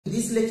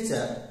this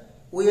lecture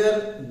we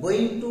are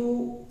going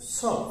to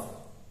solve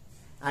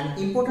an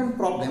important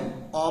problem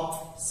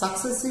of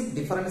successive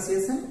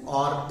differentiation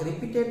or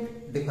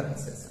repeated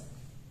differentiation.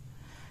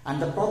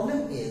 And the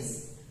problem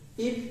is,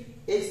 if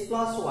x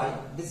plus y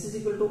this is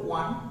equal to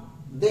 1,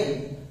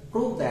 then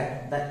prove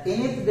that the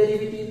nth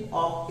derivative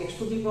of x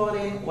to the power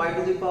n y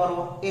to the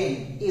power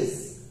n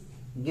is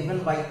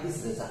given by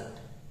this result.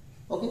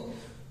 Okay,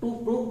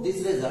 to prove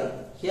this result,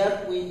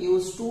 here we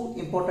use two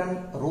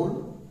important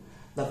rules.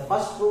 The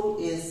first rule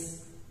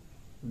is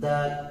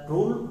the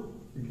rule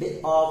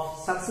of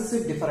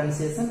successive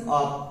differentiation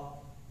or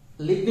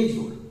Leibniz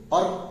rule,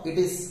 or it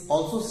is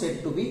also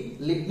said to be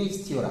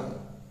Leibniz theorem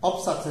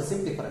of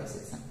successive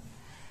differentiation.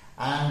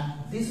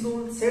 And this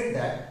rule said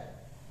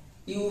that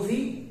uv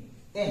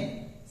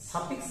n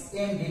suffix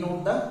n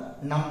denote the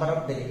number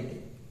of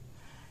derivative,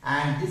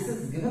 and this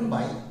is given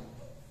by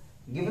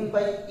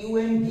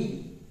UND,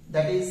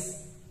 that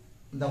is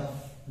the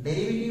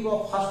derivative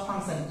of first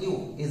function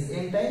u is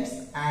n times,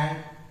 and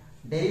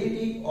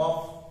derivative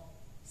of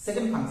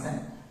second function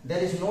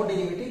there is no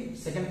derivative,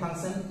 second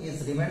function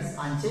is remains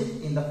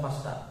unchanged in the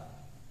first term,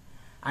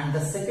 and the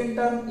second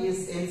term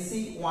is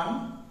nc1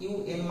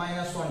 u n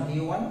minus 1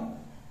 v1,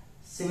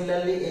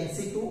 similarly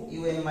nc2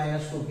 u n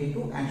minus 2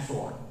 v2, and so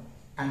on,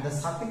 and the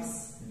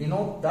suffix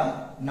denote the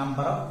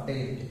number of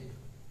derivative.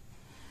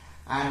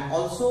 And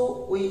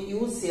also we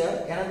use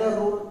here another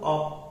rule of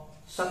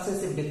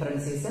successive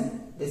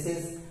differentiation. This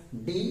is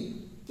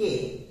dk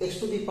x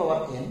to the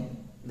power n.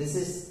 This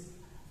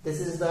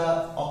is the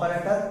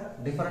operator,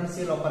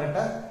 differential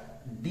operator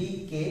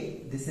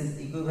dk. This is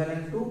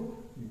equivalent to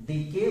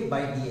dk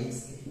by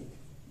dxk.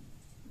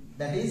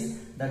 That is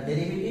the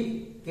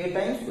derivative k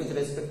times with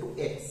respect to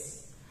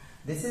x.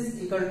 This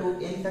is equal to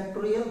n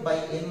factorial by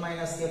n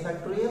minus k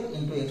factorial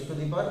into x to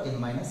the power n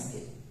minus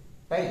k.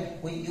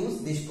 Right? We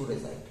use these two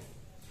results.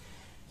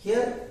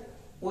 Here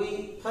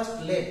we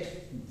first let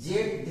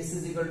z this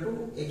is equal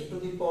to x to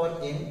the power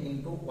n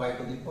into y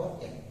to the power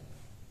n.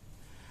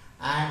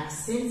 And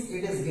since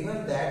it is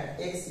given that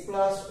x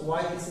plus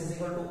y this is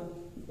equal to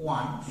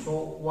 1,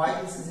 so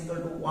y this is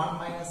equal to 1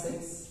 minus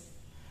x,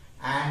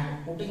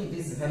 and putting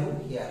this value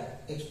here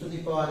x to the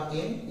power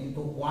n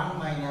into 1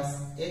 minus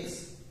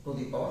x to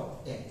the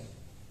power n.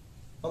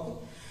 Okay.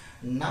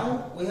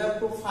 Now we have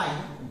to find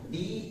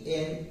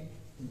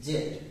dnz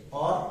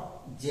or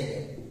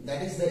zn,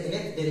 that is the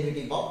nth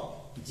derivative of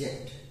z,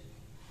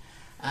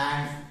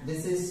 and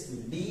this is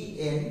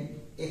dn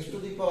x to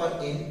the power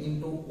n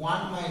into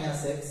 1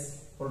 minus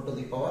x whole to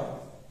the power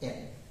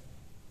n.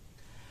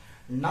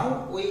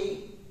 Now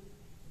we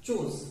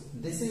choose,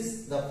 this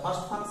is the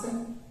first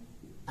function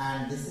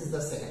and this is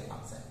the second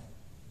function,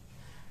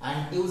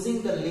 and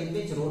using the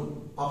Leibniz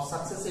rule of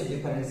successive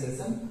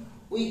differentiation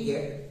we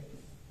get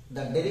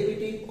the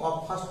derivative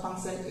of first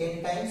function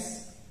n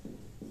times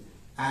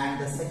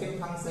and the second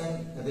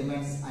function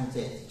remains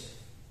unchanged.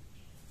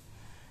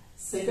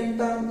 Second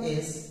term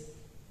is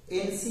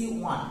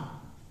nc1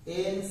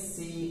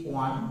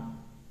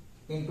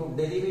 into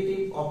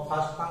derivative of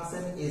first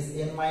function is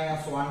n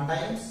minus 1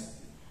 times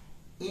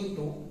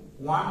into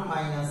 1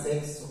 minus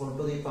x whole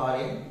to the power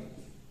n,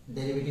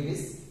 derivative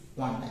is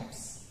 1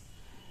 times.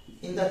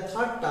 In the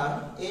third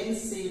term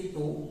nc2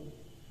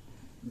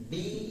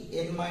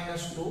 dn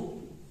minus 2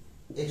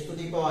 x to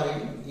the power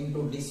n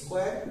into d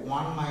square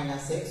 1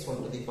 minus x whole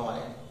to the power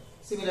n.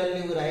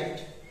 Similarly we write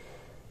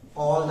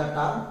all the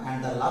term,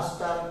 and the last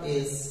term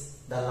is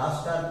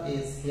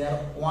here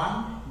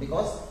 1,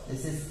 because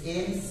this is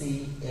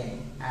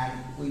ncn, and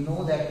we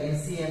know that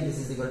ncn this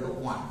is equal to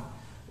 1.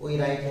 We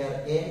write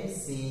here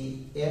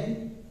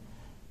ncn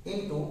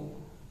into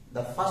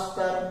the first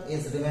term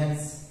is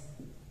remains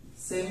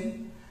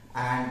same,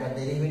 and the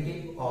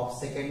derivative of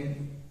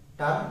second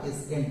term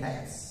is n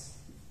times.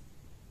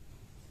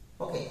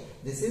 Okay,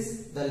 this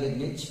is the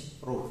Leibniz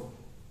rule.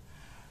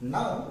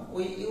 Now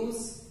we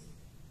use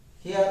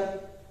here,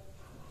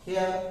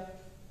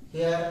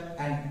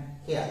 and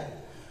here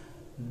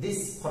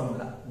this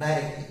formula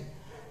directly,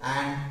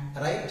 and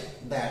write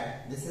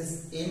that this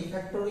is n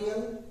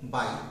factorial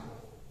by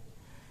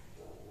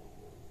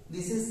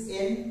this is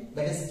n,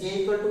 that is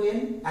k equal to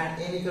n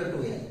and n equal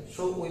to n.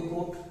 So we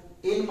put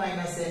n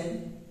minus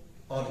n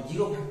or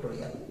 0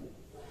 factorial,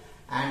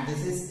 and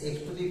this is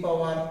x to the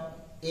power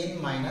n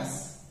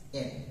minus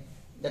n,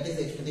 that is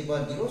x to the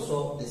power 0,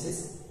 so this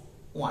is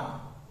 1,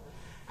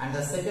 and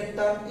the second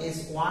term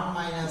is 1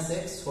 minus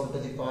x whole to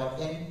the power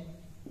n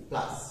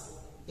plus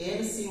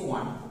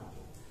nc1.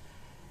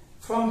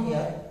 From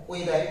here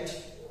we write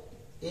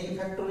n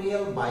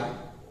factorial by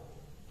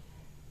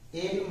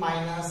n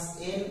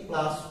minus n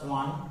plus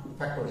 1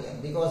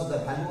 factorial, because the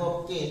value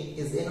of k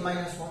is n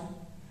minus 1,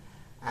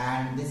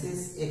 and this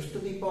is x to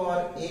the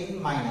power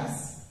n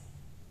minus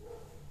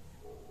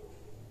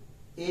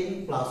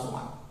n plus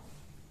 1,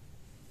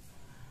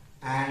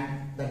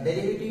 and the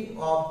derivative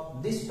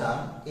of this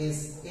term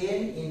is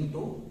n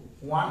into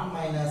 1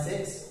 minus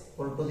x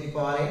whole to the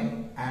power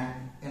n and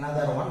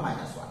another 1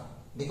 minus 1,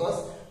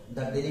 because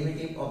the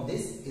derivative of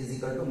this is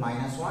equal to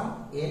minus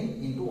 1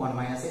 n into 1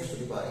 minus x to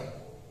the power n.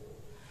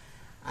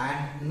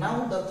 And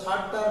now the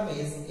third term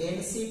is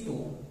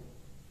nc2.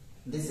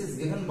 This is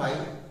given by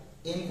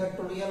n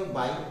factorial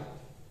by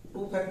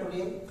 2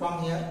 factorial.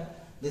 From here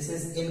this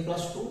is n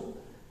plus 2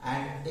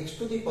 and x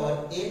to the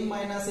power n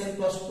minus n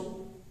plus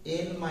 2,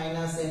 n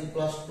minus n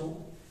plus 2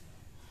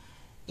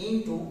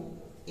 into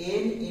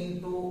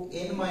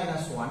n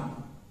minus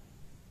 1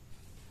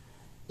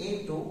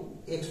 into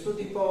x to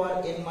the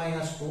power n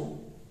minus 2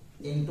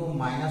 into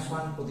minus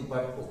 1 to the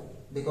power 2,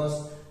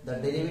 because the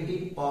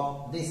derivative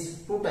of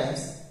this 2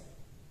 times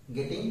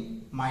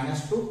getting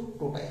minus 2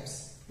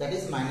 times, that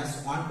is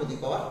minus 1 to the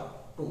power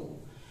 2.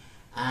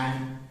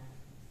 And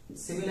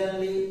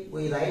similarly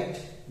we write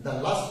the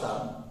last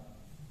term.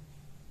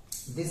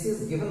 This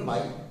is given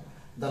by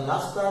the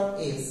last term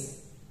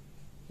is,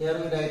 here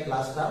we write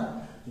last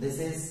term, this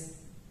is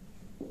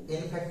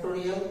n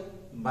factorial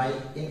by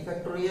n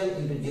factorial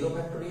into 0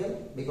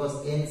 factorial,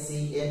 because n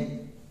c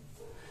n,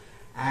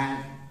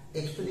 and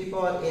x to the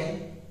power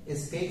n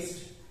is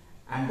fixed,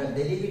 and the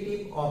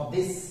derivative of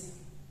this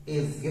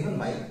is given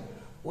by,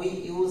 we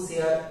use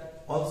here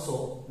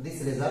also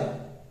this result,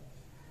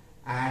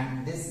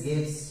 and this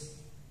gives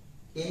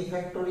n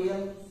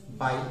factorial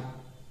by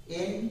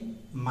n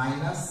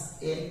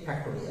minus n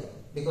factorial,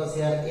 because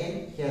here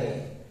n, here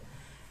n,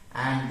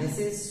 and this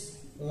is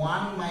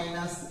 1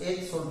 minus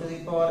x whole to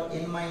the power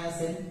n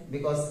minus n,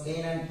 because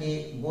n and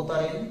k both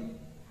are n,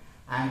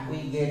 and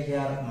we get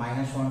here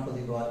minus 1 to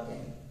the power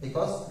n,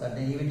 because the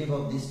derivative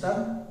of this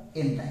term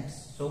n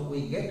times, so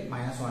we get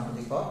minus 1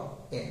 to the power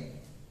n.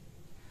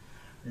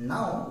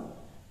 Now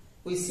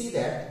we see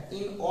that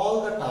in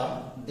all the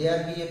term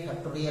there be a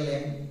factorial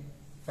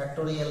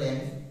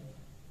n,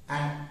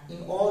 and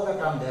in all the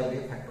term there be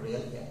a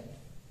factorial n.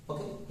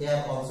 Okay,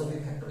 here also be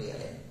factorial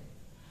n.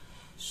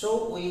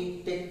 So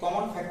we take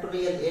common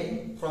factorial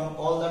n from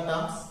all the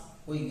terms,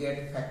 we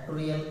get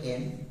factorial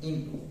n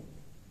into,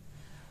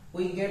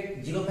 we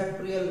get 0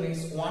 factorial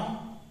means 1,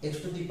 x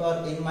to the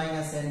power n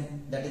minus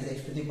n, that is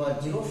x to the power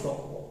 0,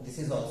 so this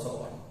is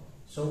also 1.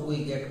 So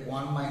we get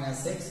 1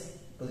 minus x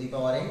to the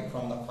power n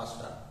from the first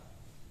term,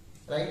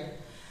 right?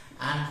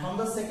 And from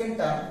the second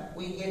term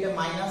we get a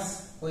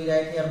minus, we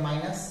write here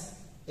minus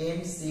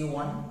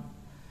mc1,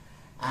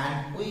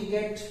 and we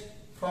get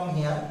from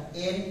here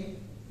n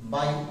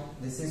by,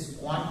 this is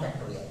 1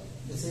 factorial,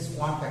 this is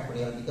 1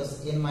 factorial,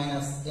 because n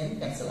minus n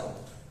cancel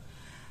out,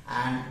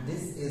 and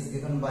this is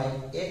given by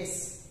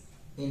x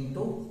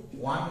into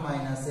 1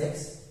 minus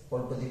x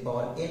whole to the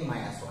power n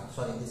minus 1,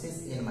 sorry, this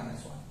is n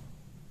minus 1,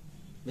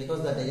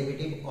 because the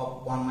derivative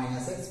of 1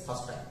 minus x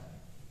first time.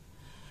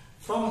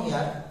 From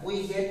here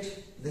we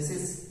get, this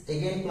is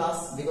again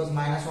plus, because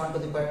minus 1 to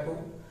the power 2,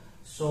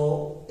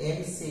 so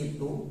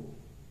mc2,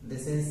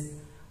 this is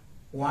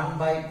 1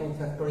 by 2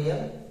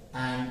 factorial,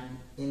 and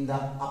in the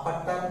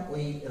upper term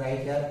we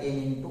write here n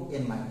into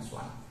n minus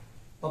 1.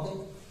 Okay,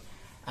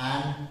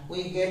 and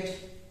we get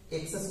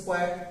x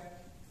squared,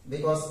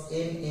 because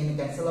n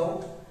cancel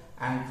out,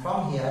 and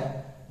from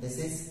here this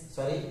is,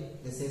 sorry,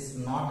 this is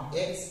not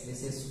x,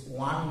 this is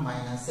 1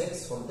 minus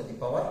x whole to the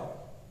power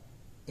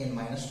n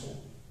minus 2.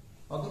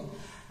 Okay,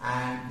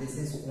 and this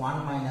is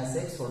 1 minus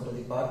x whole to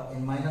the power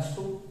n minus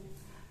 2,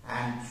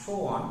 and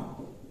so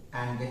on,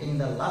 and getting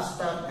the last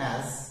term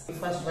as, we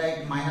first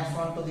write minus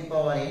 1 to the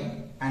power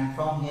n, and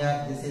from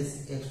here this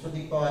is x to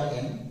the power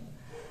n,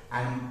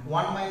 and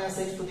 1 minus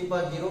x to the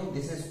power 0,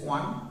 this is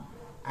 1,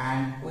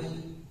 and we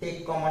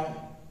take common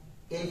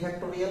n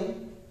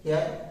factorial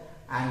here,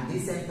 and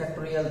this n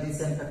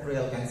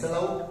factorial cancel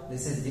out,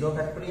 this is 0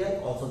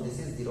 factorial, also this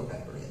is 0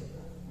 factorial.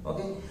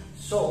 Okay,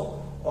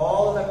 so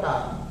all the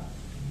term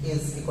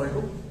is equal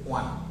to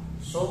 1,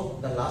 so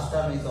the last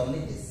term is only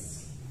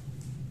this,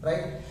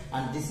 right?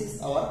 And this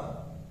is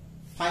our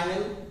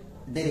final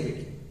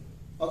derivative.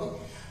 Okay,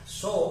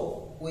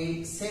 so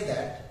we say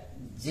that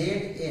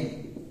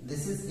Zn,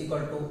 this is equal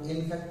to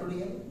n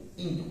factorial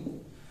into,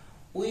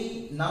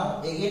 we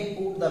now again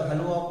put the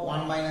value of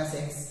 1 minus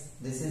x,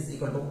 this is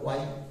equal to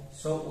y,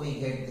 so we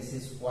get this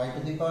is y to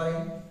the power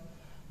n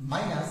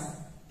minus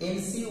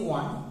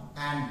nc1,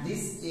 and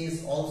this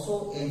is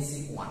also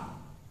nc1,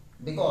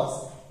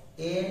 because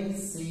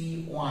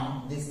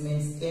nc1, this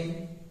means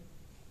n.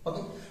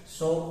 Okay,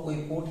 so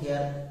we put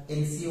here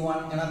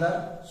nc1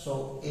 another,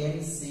 so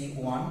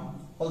nc1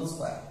 whole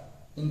square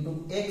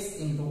into x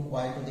into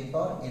y to the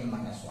power n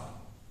minus 1,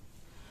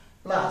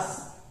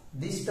 plus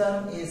this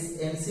term is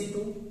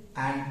nc2,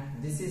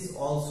 and this is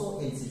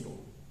also nc2,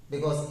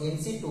 because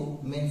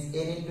nc2 means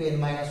n into n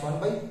minus 1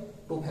 by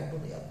 2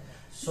 factorial,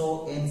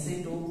 so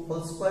nc2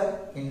 whole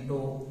square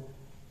into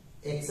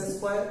x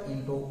square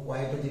into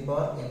y to the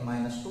power n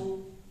minus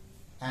 2,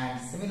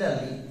 and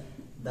similarly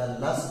the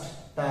last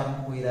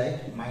term we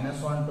write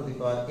minus 1 to the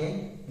power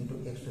n into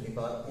x to the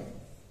power n.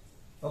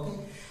 Okay,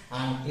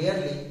 and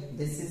clearly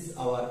this is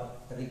our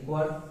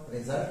required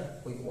result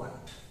we want.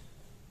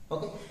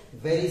 Okay,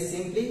 very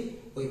simply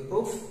we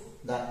prove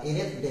the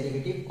nth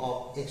derivative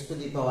of x to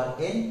the power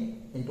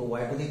n into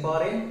y to the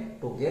power n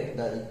to get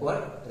the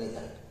required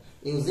result.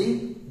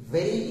 using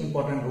very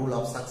important rule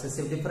of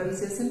successive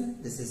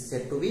differentiation. This is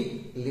said to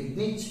be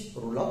Leibniz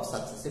rule of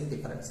successive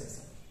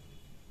differentiation.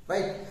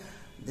 Right?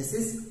 This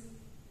is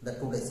the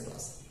today's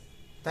class.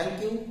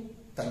 Thank you.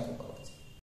 Thank you.